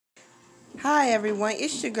Hi everyone,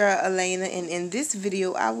 it's your girl Elena, and in this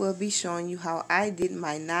video I will be showing you how I did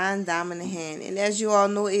my non-dominant hand. And as you all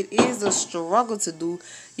know, it is a struggle to do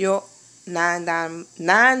your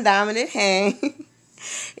non-dominant hand.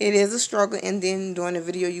 It is a struggle, and then during the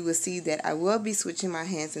video you will see that I will be switching my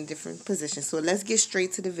hands in different positions. So let's get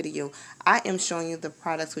straight to the video. I am showing you the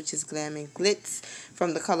products, which is Glam and Glitz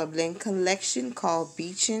from the color Bling collection called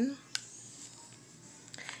Beachin'.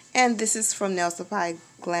 And this is from Nail Supply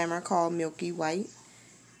Glamour called Milky White.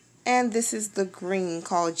 And this is the green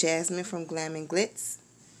called Jasmine from Glam and Glitz.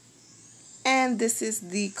 And this is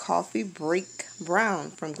the Coffee Break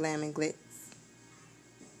Brown from Glam and Glitz.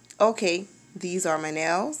 Okay, these are my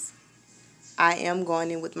nails. I am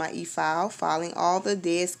going in with my e-file, filing all the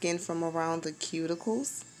dead skin from around the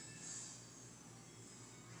cuticles.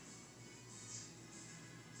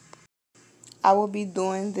 I will be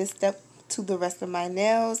doing this step to the rest of my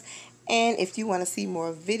nails. And if you want to see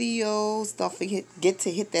more videos, don't forget to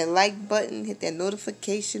hit that like button, hit that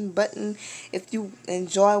notification button. If you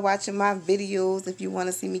enjoy watching my videos, if you want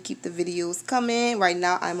to see me keep the videos coming, right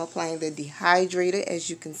now I'm applying the dehydrator. As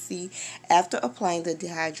you can see, after applying the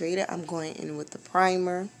dehydrator, I'm going in with the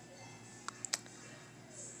primer.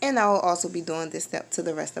 And I will also be doing this step to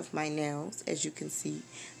the rest of my nails, as you can see.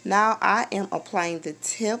 Now I am applying the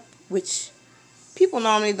tip, which people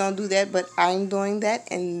normally don't do that, but I'm doing that,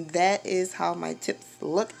 and that is how my tips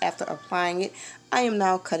look after applying it. I am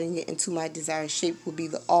now cutting it into my desired shape, will be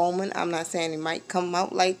the almond. I'm not saying it might come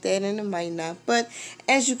out like that and it might not, but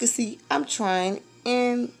as you can see, I'm trying,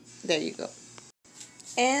 and there you go.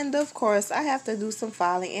 And of course, I have to do some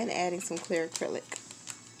filing and adding some clear acrylic.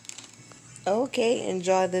 Okay,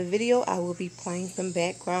 enjoy the video. I will be playing some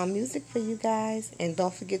background music for you guys, and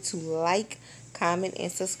don't forget to like, comment,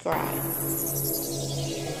 and subscribe.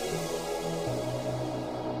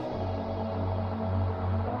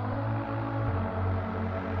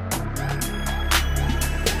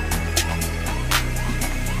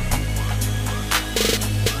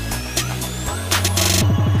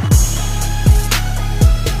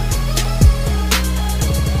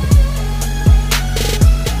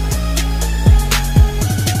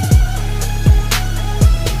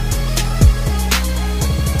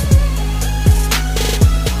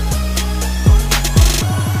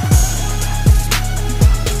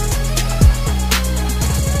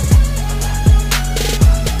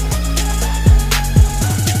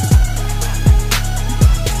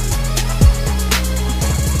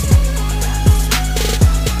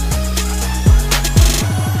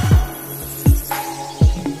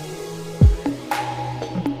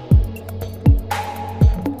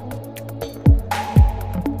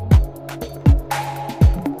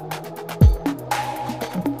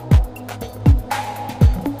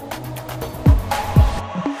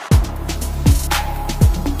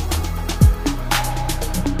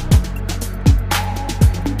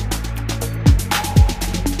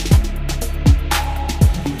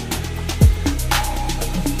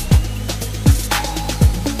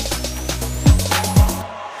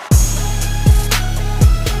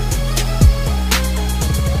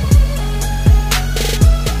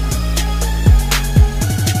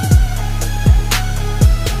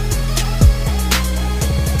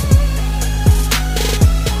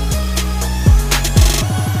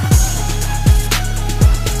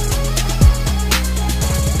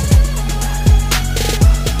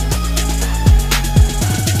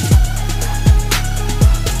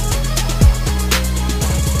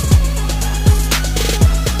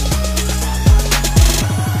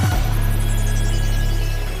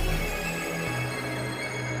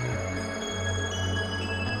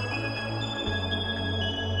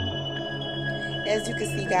 As you can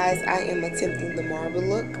see, guys, I am attempting the marble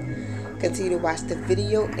look. Continue to watch the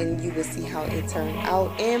video and you will see how it turned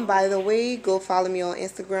out. And by the way, go follow me on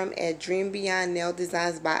Instagram at Dream Beyond Nail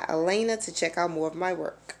Designs by Elena to check out more of my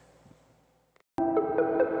work.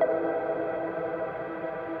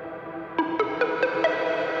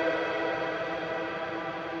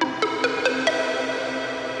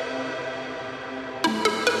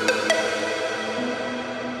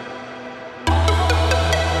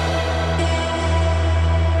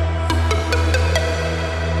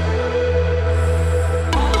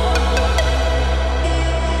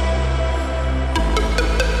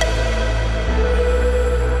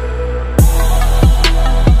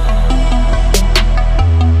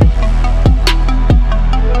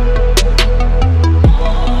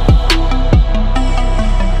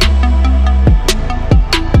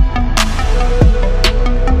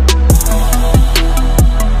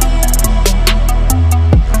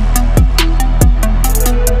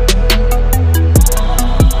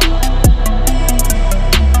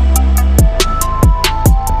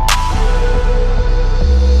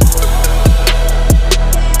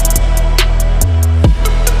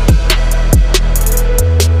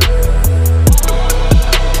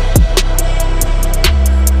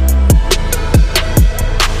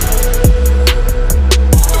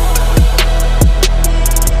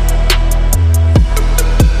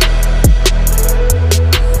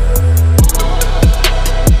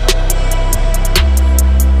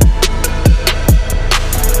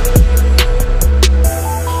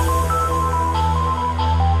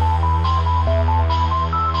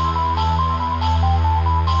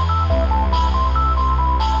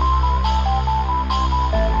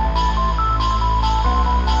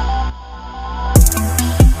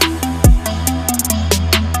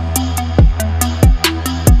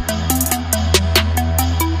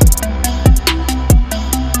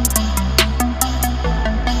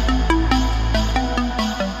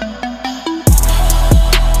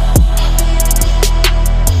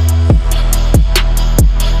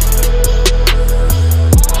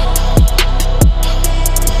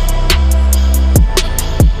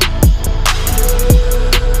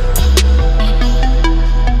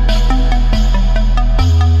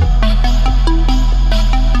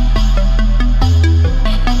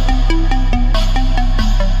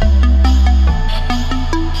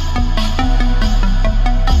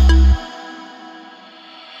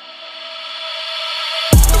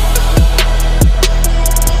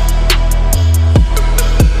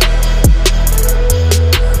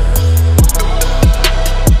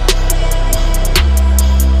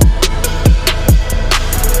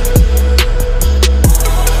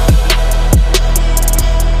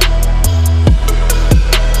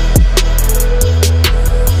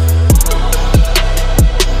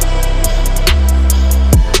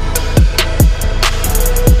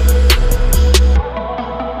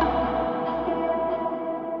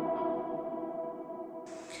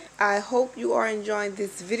 I hope you are enjoying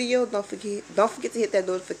this video. Don't forget to hit that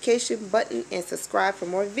notification button and subscribe for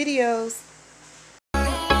more videos.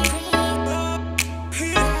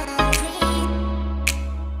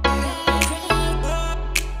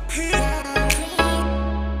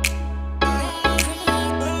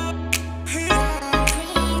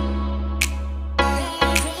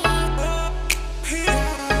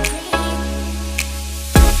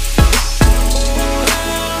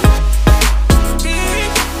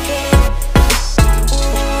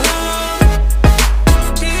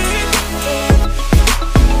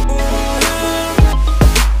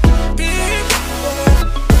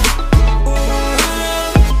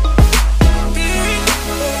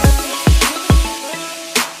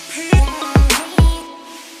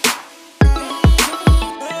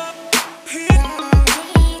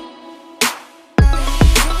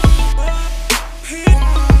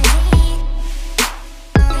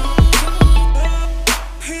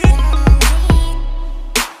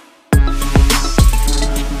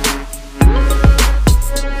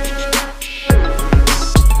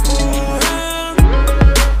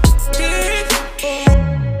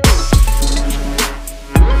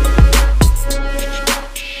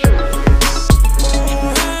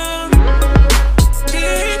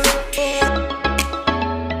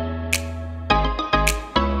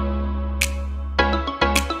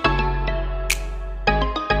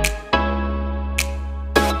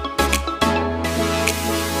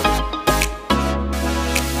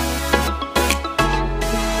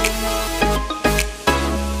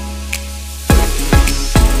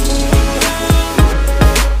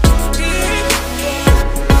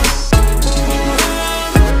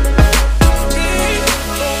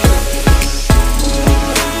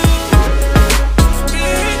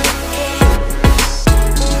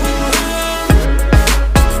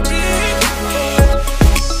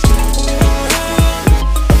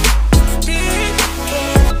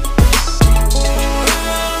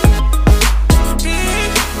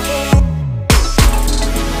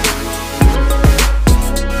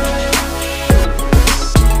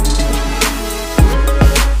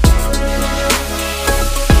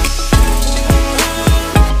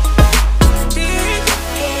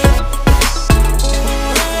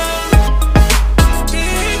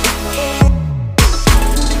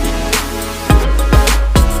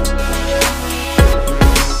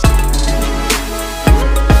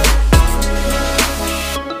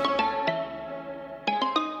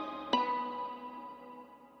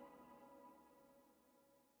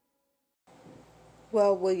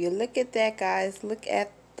 Well, will you look at that, guys? Look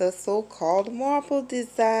at the so-called marble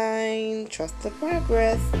design. Trust the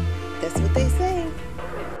progress. That's what they say.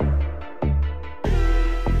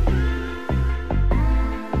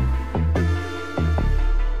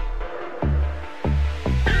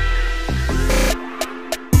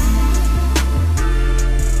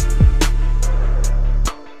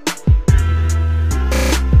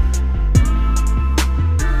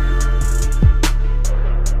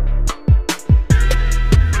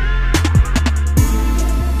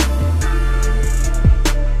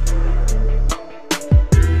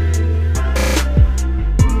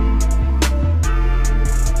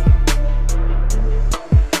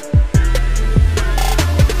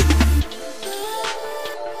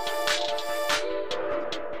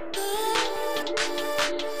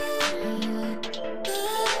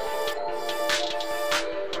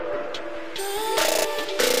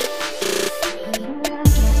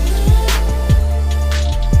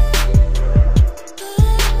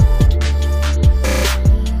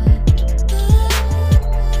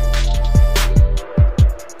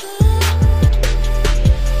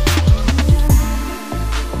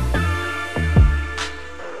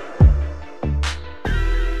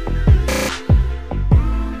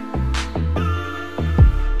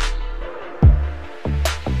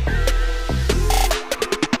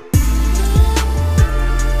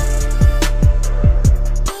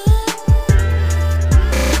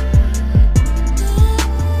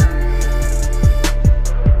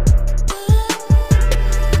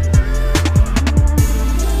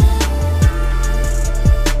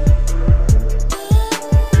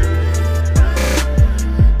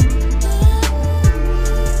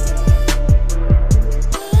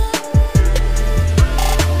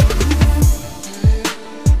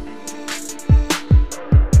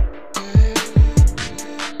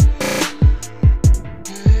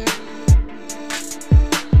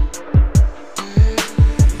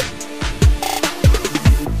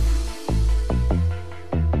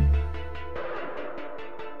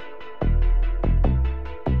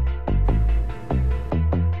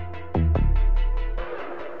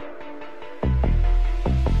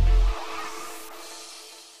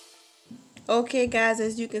 Okay guys,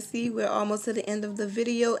 as you can see, we're almost to the end of the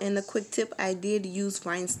video, and a quick tip, I did use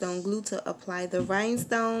rhinestone glue to apply the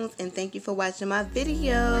rhinestones, and thank you for watching my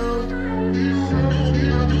video.